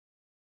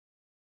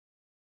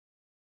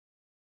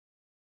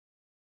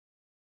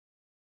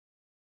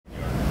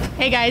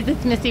Hey guys,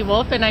 it's Missy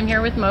Wolf and I'm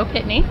here with Mo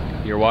Pitney.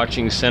 You're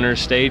watching Center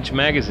Stage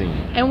Magazine.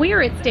 And we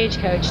are at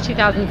Stagecoach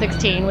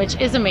 2016, which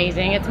is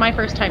amazing. It's my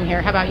first time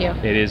here. How about you?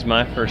 It is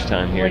my first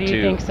time here, too. What do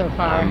you think so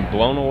far? I'm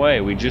blown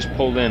away. We just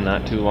pulled in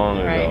not too long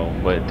ago,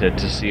 but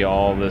to see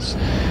all this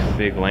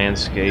big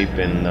landscape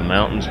and the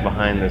mountains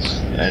behind this,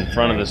 in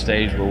front of the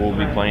stage where we'll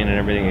be playing and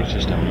everything, it's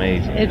just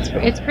amazing.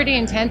 It's pretty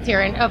intense here,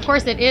 and of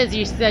course it is.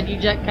 You said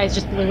you guys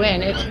just blew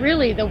in. It's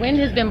really, the wind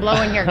has been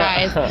blowing here,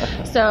 guys.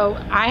 So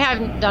I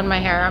haven't done my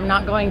hair. I'm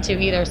not going to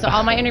either. So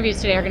all my interviews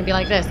today are going to be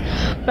like this.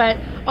 But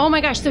oh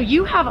my gosh, so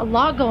you have a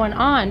lot going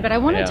on, but I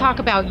want to talk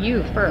about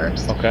you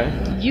first. Okay.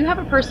 You have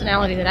a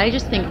personality that I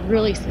just think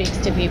really speaks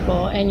to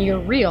people, and you're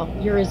real.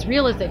 You're as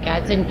real as it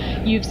gets,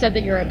 and you've said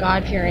that you're a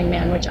God-fearing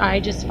man, which I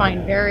just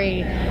find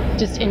very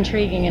just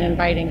intriguing and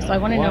inviting. So I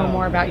want to know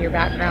more about your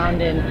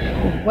background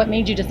and what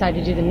made you decide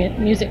to do the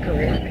music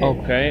career.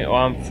 Okay. Well,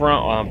 I'm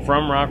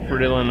from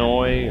Rockford,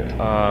 Illinois.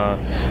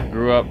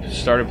 Grew up,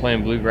 started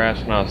playing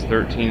bluegrass when I was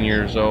 13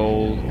 years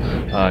old.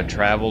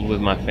 Traveled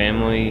with my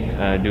family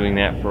doing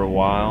that for a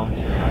while.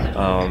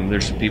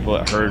 There's some people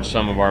that heard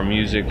some of our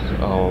music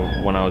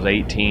when I was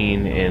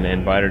 18 and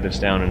invited us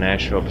down to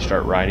Nashville to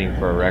start writing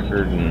for a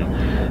record,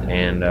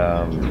 and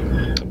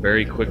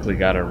very quickly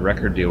got a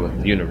record deal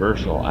with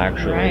Universal,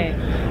 actually,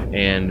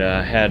 and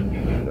had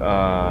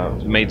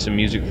made some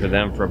music for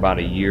them for about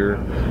a year,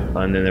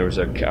 and then there was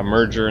a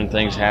merger and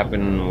things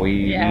happened.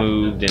 We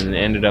moved and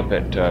ended up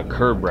at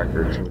Curb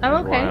Records, which is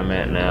where I'm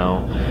at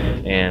now.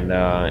 And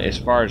as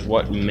far as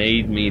what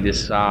made me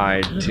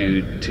decide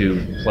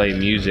to play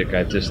music,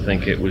 I just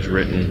think it was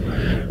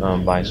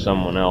written by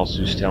someone else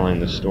who's telling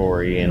the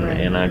story,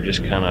 and I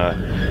just kind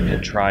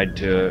of tried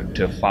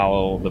to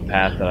follow the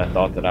path that I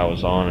thought that I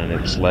was on, and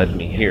it's led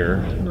me here.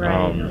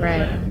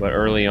 But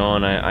early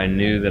on, I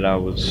knew that I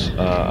was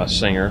a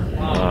singer.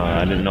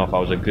 I didn't know if I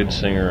was a good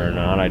singer or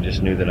not. I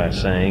just knew that I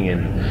sang,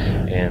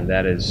 and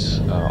that has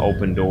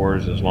opened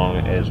doors as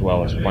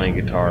well as playing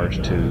guitars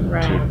to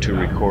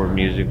record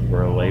music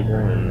for a label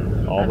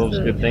and all those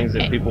good things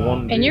that people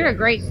want to do. And you're a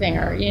great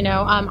singer. You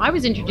know, I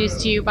was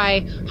introduced to you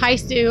by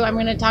Sue. I'm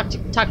going to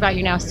talk about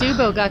you now. Sue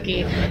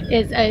Bogucki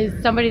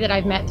is somebody that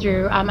I've met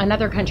through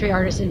another country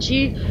artist, and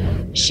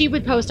she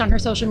would post on her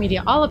social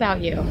media all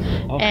about you.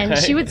 And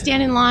she would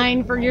stand in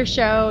line for your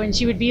show, and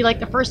she would be like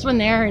the first one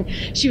there, and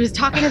she was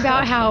talking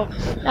about how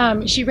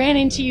she ran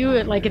into you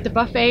at the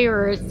buffet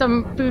or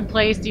some food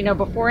place, you know,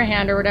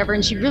 beforehand or whatever,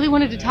 and she really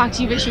wanted to talk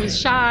to you, but she was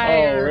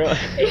shy. Really?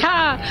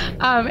 Yeah.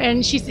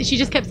 And she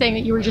just kept saying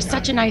that you were just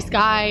such a nice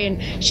guy,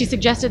 and she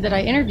suggested that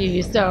I interview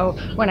you. So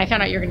when I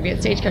found out you were going to be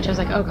at Stagecoach, I was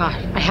like, oh God,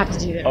 I have to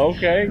do this.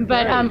 Okay.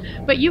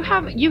 But you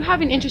have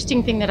an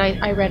interesting thing that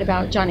I read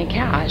about Johnny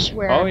Cash,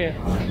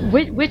 where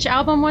which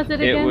album was it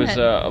again? It was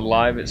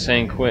Live at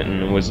San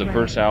Quentin. It was the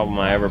first album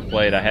I ever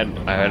played. I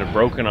had a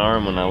broken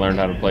arm when I learned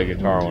how to play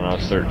guitar when I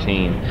was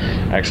 13.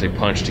 I actually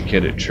punched a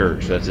kid at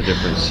church. That's a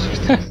different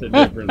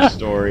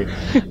story.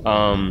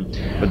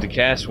 But the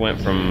cast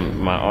went from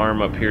my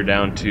arm up here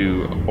down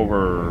to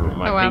over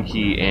my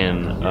pinky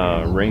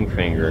and ring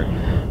finger.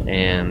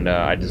 And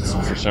I just,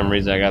 for some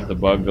reason, I got the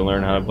bug to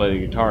learn how to play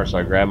the guitar. So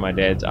I grabbed my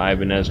dad's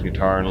Ibanez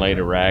guitar and laid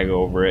a rag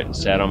over it and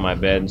sat on my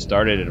bed and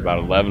started at about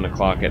 11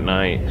 o'clock at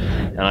night.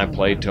 And I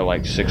played till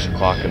like 6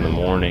 o'clock in the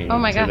morning to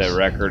that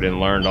record and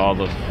learned all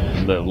the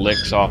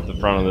licks off the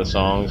front of the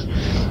songs.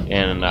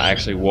 And I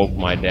actually woke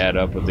my dad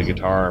up with the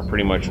guitar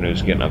pretty much when he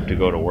was getting up to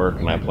go to work,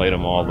 and I played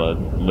him all the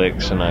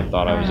licks, and I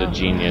thought I was a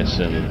genius.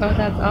 And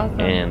that's awesome.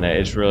 And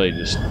it's really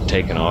just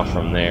taken off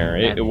from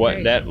there.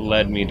 That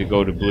led me to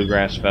go to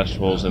bluegrass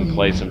festivals and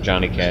play some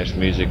Johnny Cash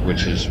music,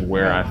 which is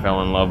where I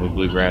fell in love with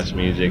bluegrass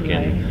music,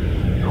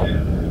 and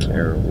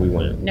there we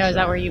went. Now, is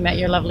that where you met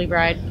your lovely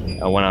bride?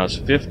 When I was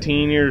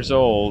 15 years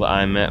old,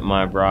 I met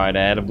my bride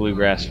at a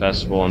bluegrass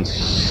festival in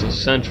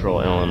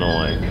central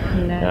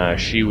Illinois.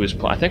 She was,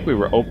 I think we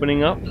were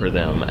opening up for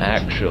them,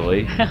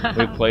 actually.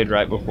 We played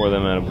right before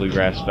them at a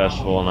bluegrass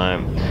festival,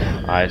 and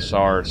I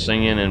saw her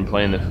singing and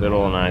playing the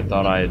fiddle, and I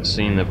thought I had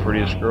seen the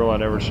prettiest girl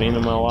I'd ever seen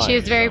in my life. She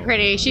is very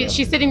pretty.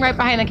 She's sitting right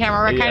behind the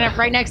camera, kind of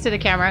right next to the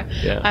camera.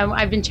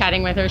 I've been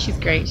chatting with her. She's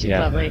great. She's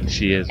lovely.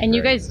 She is. And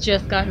you guys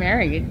just got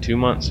married 2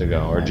 months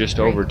ago, or just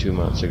over 2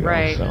 months ago.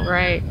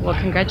 Right. Well,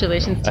 congratulations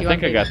to you. I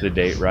think I got the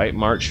date right,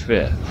 March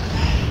 5th.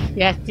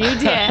 Yes, you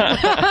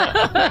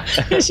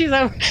did.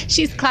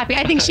 She's clapping.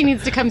 I think she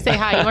needs to come say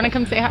hi. You want to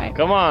come say hi?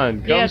 Come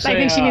on. Yes, I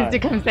think she needs to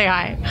come say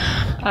hi.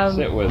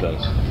 Sit with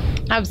us.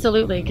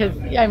 Absolutely, because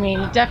I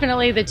mean,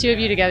 definitely the two of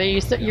you together,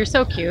 you're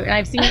so cute, and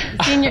I've seen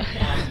your,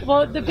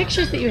 well, the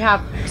pictures that you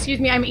have. Excuse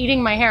me, I'm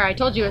eating my hair. I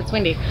told you it's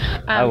windy.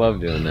 I love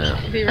doing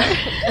that.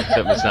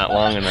 Except it's not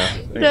long enough.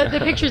 The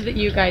pictures that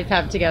you guys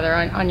have together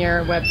on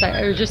your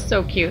website are just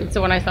so cute.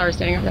 So when I saw her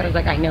standing up there, I was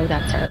like, I know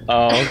that's her.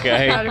 Oh,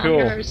 okay,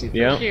 cool. She's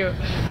so cute.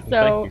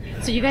 So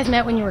you guys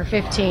met when you were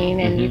 15,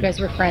 and you guys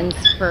were friends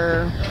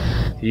for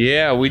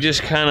Yeah, we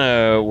just kind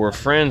of were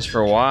friends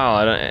for a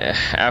while.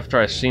 After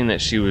I seen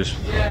that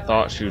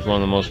thought she was one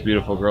of the most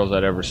beautiful girls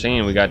I'd ever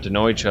seen, we got to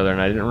know each other,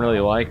 and I didn't really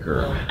like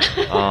her.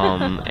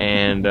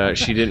 And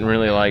she didn't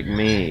really like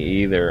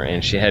me either,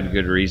 and she had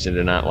good reason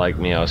to not like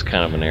me. I was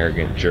kind of an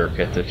arrogant jerk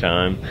at the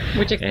time.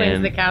 Which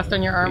explains the cast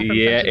on your arm.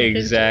 Yeah,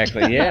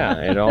 exactly.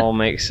 Yeah, it all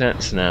makes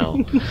sense now.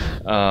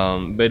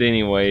 But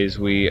anyways,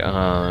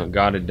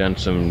 God had done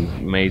some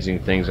amazing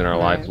things in our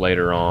life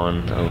later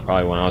on,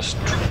 probably when I was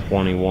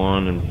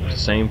 21, and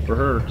same for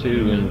her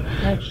too,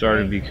 and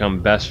started to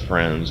become best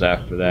friends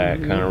after that,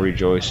 kind of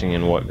rejoicing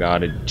in what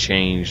God had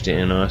changed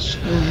in us.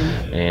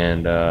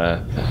 And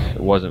it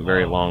wasn't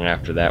very long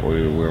after that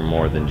we were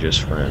more than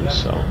just friends.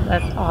 So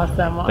that's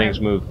awesome. Well, things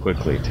moved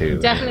quickly too.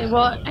 Definitely.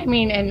 Well, I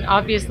mean, and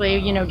obviously,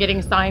 you know,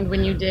 getting signed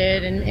when you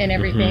did and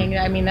everything,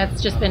 I mean,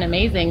 that's just been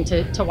amazing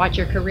to watch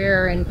your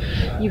career. And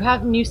you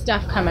have new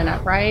stuff coming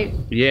up, right?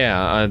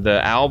 Yeah,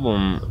 the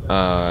album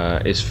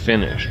is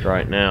finished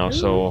right now,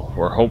 so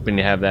we're hoping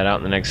to have that out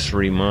in the next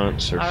 3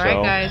 months or so. All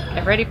right, guys,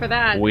 get ready for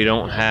that. We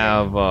don't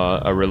have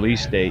a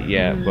release date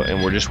yet,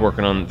 and we're just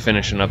working on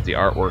finishing up the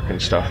artwork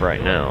and stuff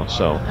right now.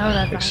 So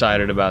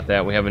excited about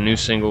that. We have a new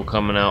single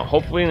coming out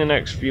hopefully in the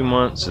next few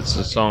months. It's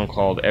a song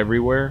called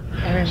Everywhere.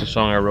 It's a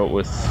song I wrote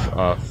with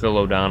Phil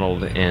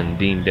O'Donnell and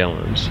Dean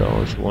Dillon, so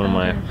it's one of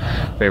my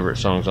favorite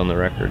songs on the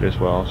record as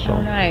well.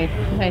 So nice.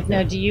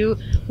 Now,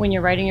 when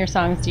you're writing your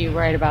songs, do you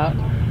write about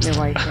your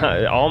wife?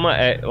 All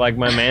my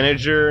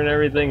manager and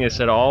everything has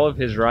said all of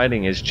his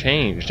writing has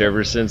changed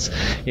ever since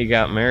he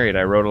got married.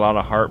 I wrote a lot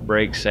of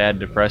heartbreak, sad,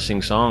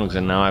 depressing songs,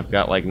 and now I've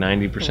got like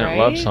 90%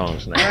 love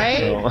songs now. Right?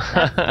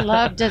 So.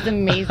 Love does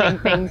amazing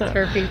things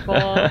for people.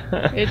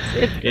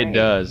 It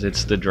does.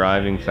 It's the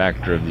driving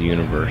factor of the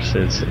universe.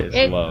 It's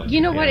love.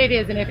 You know what it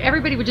is, and if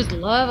everybody would just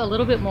love a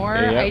little bit more,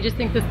 I just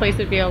think this place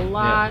would be a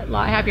lot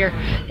happier.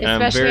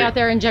 Especially out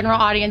there in general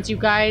audience, you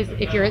guys.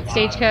 If you're at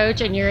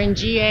Stagecoach and you're in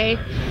GA,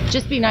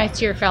 just be nice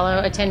to your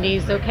fellow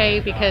attendees, okay?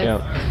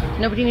 Because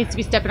nobody needs to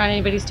be stepping on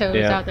anybody's toes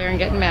out there and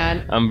getting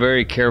mad. I'm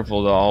very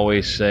careful to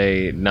always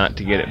say, not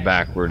to get it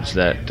backwards,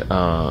 that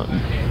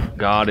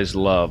God is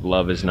love.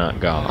 Love is not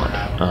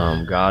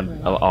God.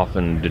 God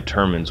often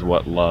determines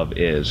what love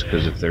is,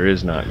 because if there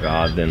is not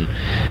God, then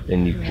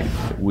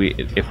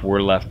if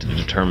we're left to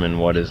determine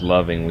what is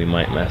loving, we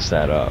might mess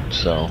that up.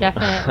 So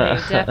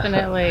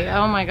definitely.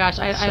 Oh my gosh,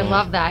 I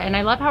love that, and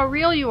I love how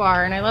real you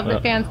are, and I love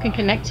that fans can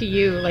connect to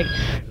you, like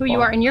who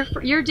you are, and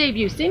your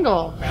debut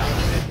single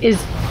is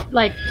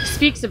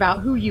speaks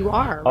about who you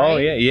are, right? Oh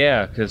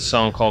yeah, because it's a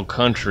song called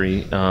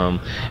Country.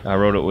 I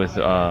wrote it with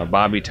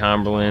Bobby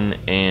Tomberlin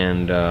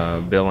and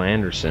Bill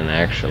Anderson,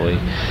 actually,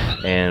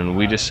 and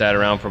we just sat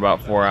around for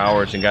about 4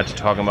 hours and got to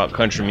talking about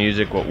country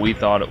music, what we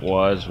thought it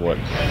was, what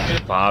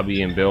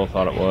Bobby and Bill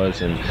thought it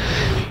was, and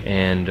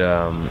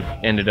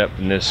ended up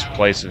in this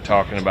place of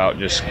talking about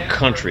just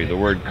country, the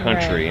word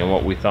country, and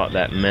what we thought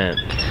that meant.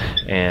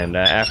 And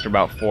after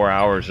about 4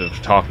 hours of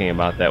talking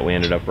about that, we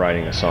ended up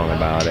writing a song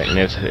about it. And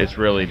it's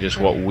really just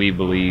what we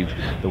believe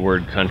the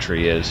word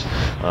country is.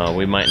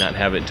 We might not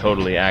have it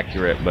totally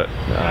accurate, but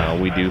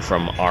we do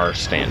from our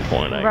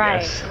standpoint, I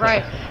guess.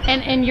 Right.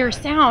 And your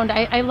sound,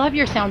 I love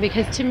your sound,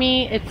 because to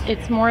me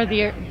it's more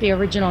the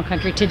original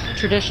country,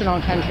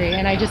 traditional country,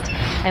 and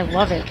I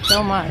love it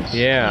so much.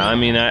 Yeah, I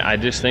mean, I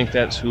just think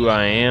that's who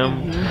I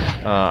am.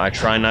 I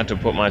try not to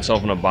put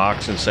myself in a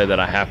box and say that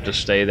I have to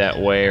stay that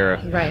way,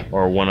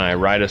 or when I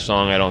write a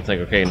song, I don't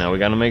think, okay, now we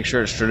got to make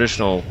sure it's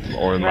traditional,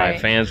 or my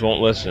fans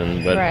won't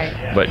listen.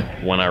 But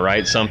when I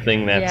write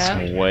something, that's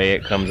the way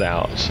it comes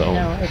out. So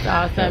no, it's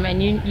awesome,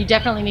 and you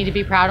definitely need to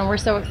be proud, and we're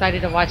so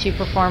excited to watch you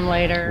perform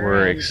later.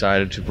 We're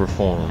excited to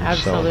perform.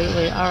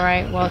 Absolutely. So. All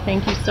right. Well,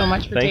 thank you so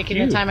much for taking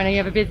the time. I know you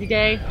have a busy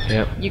day.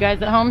 Yep. You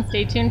guys at home,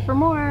 stay tuned for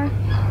more.